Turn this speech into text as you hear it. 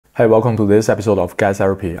Hey, welcome to this episode of Gas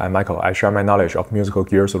Therapy. I'm Michael. I share my knowledge of musical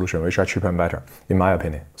gear solutions which are cheaper and better, in my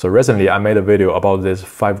opinion. So recently I made a video about this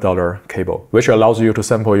 $5 cable, which allows you to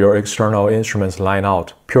sample your external instruments line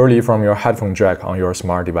out purely from your headphone jack on your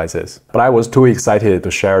smart devices. But I was too excited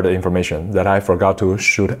to share the information that I forgot to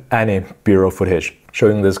shoot any B-roll footage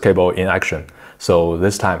showing this cable in action. So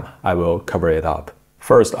this time I will cover it up.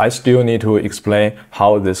 First, I still need to explain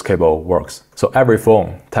how this cable works. So every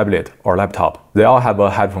phone, tablet, or laptop, they all have a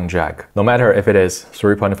headphone jack. No matter if it is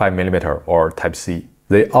 3.5mm or Type-C,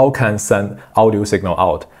 they all can send audio signal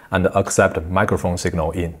out and accept microphone signal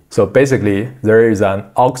in. So basically, there is an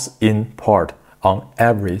aux-in port on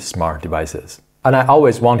every smart devices. And I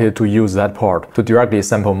always wanted to use that port to directly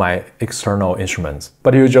sample my external instruments.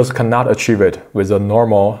 But you just cannot achieve it with a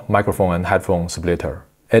normal microphone and headphone splitter.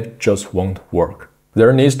 It just won't work.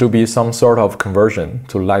 There needs to be some sort of conversion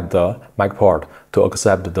to light the mic port to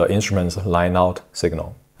accept the instrument's line out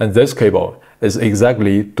signal. And this cable is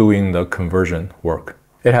exactly doing the conversion work.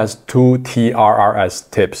 It has two TRRS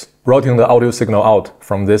tips, routing the audio signal out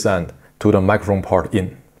from this end to the microphone port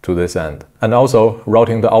in to this end, and also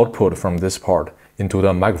routing the output from this port into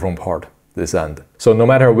the microphone port this end. So no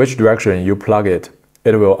matter which direction you plug it,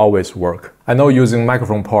 it will always work. I know using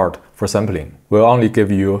microphone port for sampling will only give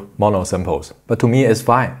you mono samples, but to me it's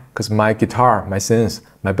fine, because my guitar, my synths,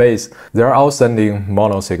 my bass, they're all sending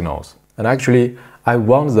mono signals. And actually, I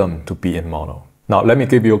want them to be in mono. Now let me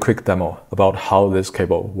give you a quick demo about how this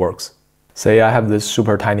cable works. Say I have this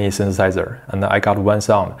super tiny synthesizer, and I got one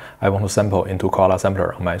sound I want to sample into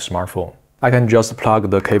AliExpress on my smartphone. I can just plug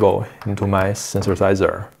the cable into my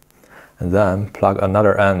synthesizer, and then plug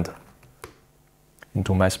another end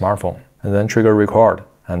into my smartphone, and then trigger record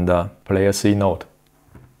and play a C note.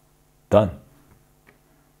 Done.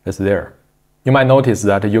 It's there. You might notice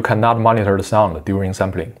that you cannot monitor the sound during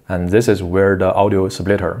sampling, and this is where the audio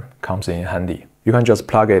splitter comes in handy. You can just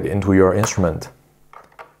plug it into your instrument,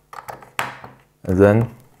 and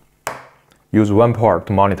then use one port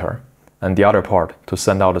to monitor and the other port to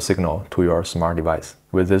send out the signal to your smart device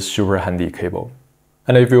with this super handy cable.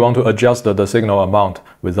 And if you want to adjust the signal amount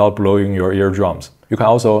without blowing your eardrums, you can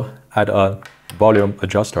also add a volume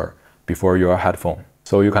adjuster before your headphone,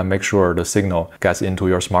 so you can make sure the signal gets into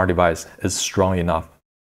your smart device is strong enough.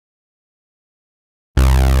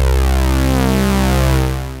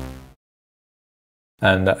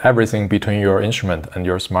 And everything between your instrument and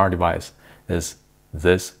your smart device is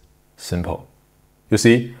this simple. You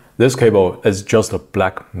see, this cable is just a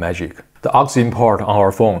black magic. The aux-in port on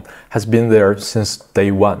our phone has been there since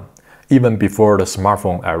day one, even before the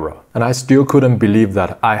smartphone era. And I still couldn't believe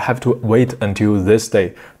that I have to wait until this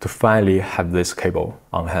day to finally have this cable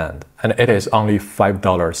on hand. And it is only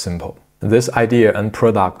 $5 simple. This idea and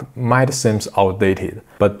product might seem outdated,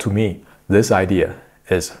 but to me, this idea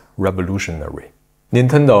is revolutionary.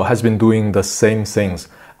 Nintendo has been doing the same things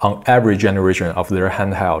on every generation of their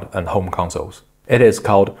handheld and home consoles. It is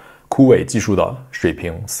called 枯萎技术的水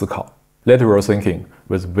平思考. Literal thinking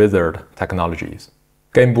with withered technologies.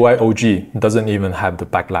 Game Boy OG doesn't even have the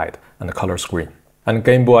backlight and the color screen. And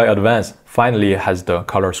Game Boy Advance finally has the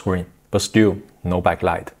color screen, but still no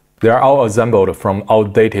backlight. They are all assembled from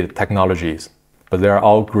outdated technologies, but they are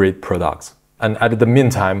all great products. And at the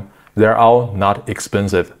meantime, they are all not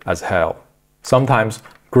expensive as hell. Sometimes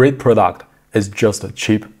great product is just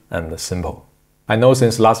cheap and simple. I know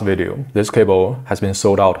since last video, this cable has been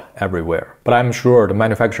sold out everywhere, but I'm sure the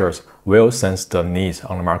manufacturers will sense the needs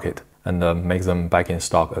on the market and make them back in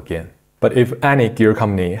stock again. But if any gear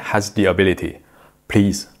company has the ability,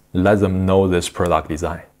 please let them know this product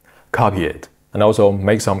design, copy it, and also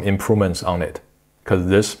make some improvements on it, because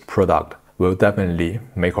this product will definitely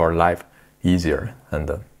make our life easier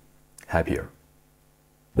and happier.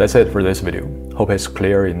 That's it for this video. Hope it's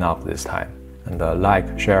clear enough this time. And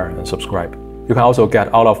like, share, and subscribe. You can also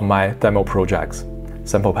get all of my demo projects,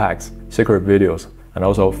 sample packs, secret videos, and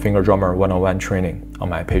also finger drummer one-on-one training on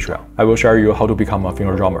my Patreon. I will share you how to become a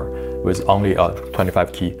finger drummer with only a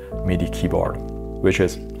 25-key MIDI keyboard, which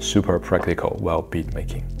is super practical while beat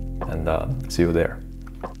making. And see you there.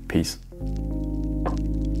 Peace.